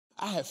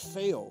I have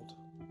failed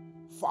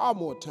far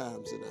more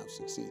times than I've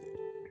succeeded.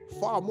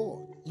 Far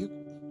more.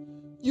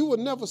 You will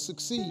never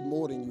succeed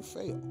more than you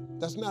fail.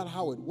 That's not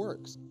how it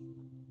works.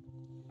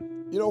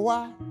 You know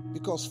why?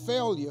 Because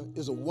failure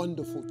is a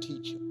wonderful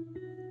teacher.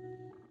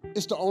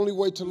 It's the only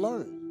way to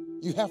learn.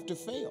 You have to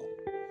fail.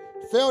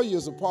 Failure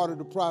is a part of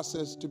the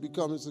process to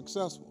becoming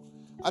successful.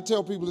 I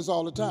tell people this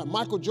all the time.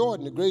 Michael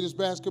Jordan, the greatest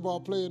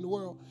basketball player in the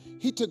world,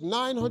 he took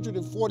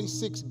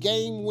 946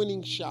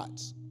 game-winning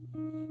shots.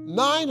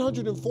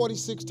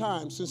 946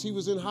 times since he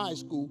was in high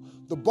school,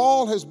 the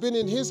ball has been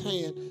in his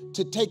hand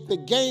to take the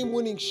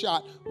game-winning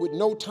shot with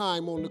no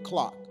time on the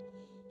clock.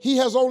 He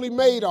has only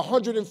made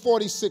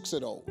 146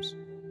 of those.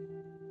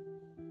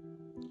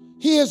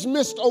 He has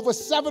missed over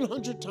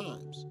 700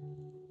 times,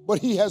 but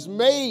he has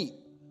made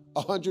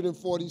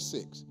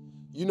 146.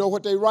 You know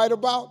what they write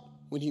about?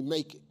 When he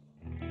make it.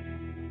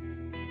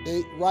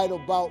 They write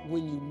about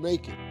when you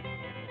make it.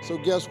 So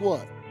guess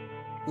what?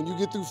 When you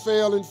get through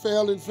failing,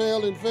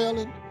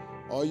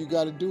 all you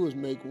got to do is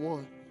make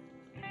one.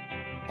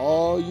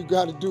 All you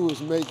got to do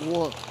is make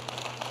one.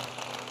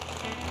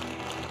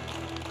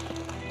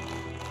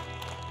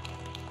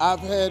 I've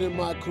had in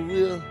my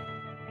career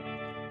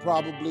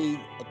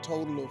probably a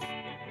total of,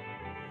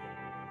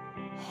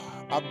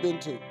 I've been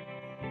to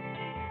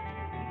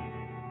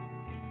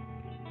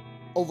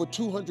over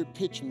 200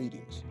 pitch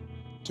meetings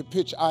to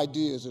pitch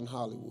ideas in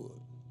Hollywood.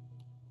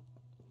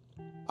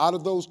 Out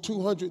of those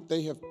 200,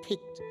 they have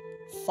picked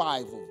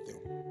 5 of them.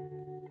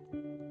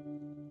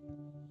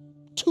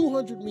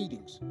 200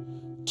 meetings,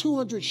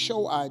 200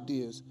 show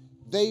ideas,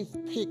 they've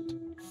picked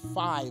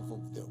 5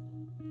 of them.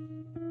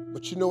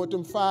 But you know what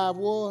them 5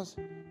 was?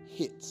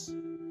 Hits.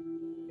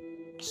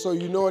 So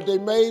you know what they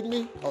made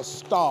me? A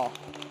star.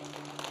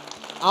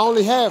 I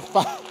only had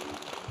 5.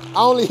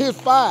 I only hit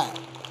 5.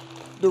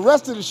 The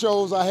rest of the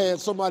shows I had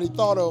somebody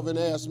thought of and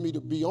asked me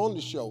to be on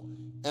the show,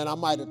 and I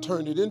might have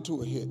turned it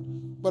into a hit.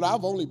 But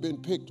I've only been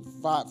picked,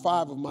 5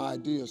 of my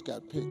ideas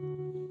got picked.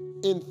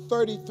 In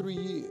 33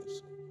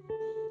 years,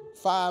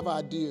 5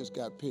 ideas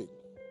got picked.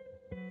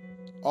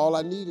 All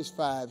I need is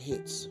 5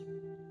 hits.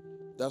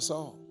 That's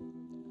all.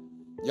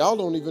 Y'all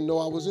don't even know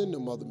I was in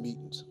them other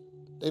meetings.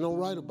 They don't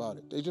write about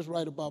it. They just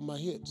write about my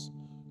hits.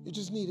 You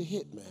just need a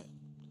hit, man.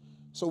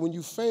 So when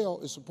you fail,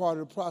 it's a part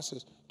of the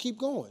process. Keep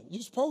going.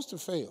 You're supposed to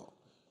fail.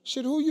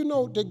 Shit, who you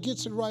know that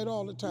gets it right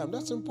all the time?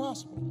 That's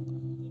impossible.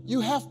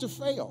 You have to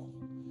fail.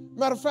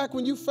 Matter of fact,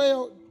 when you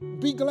fail,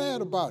 be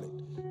glad about it.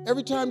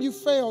 Every time you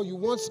fail, you're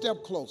one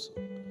step closer.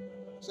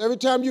 So every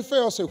time you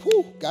fail, say,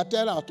 whew, got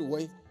that out the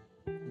way.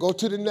 Go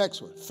to the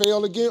next one.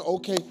 Fail again,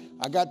 okay,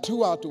 I got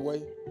 2 out the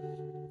way.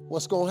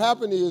 What's going to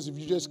happen is if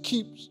you just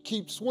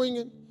keep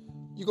swinging,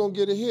 you're going to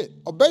get a hit.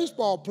 A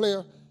baseball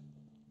player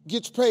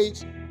gets paid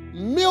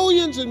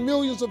millions and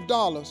millions of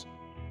dollars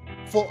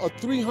for a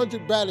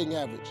 300 batting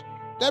average.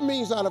 That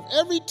means out of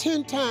every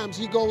 10 times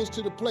he goes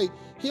to the plate,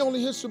 he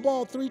only hits the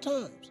ball 3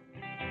 times.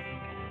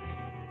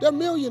 They're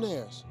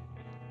millionaires.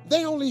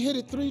 They only hit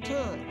it 3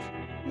 times.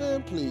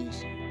 Man,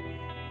 please.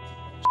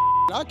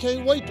 I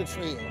can't wait to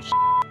fail.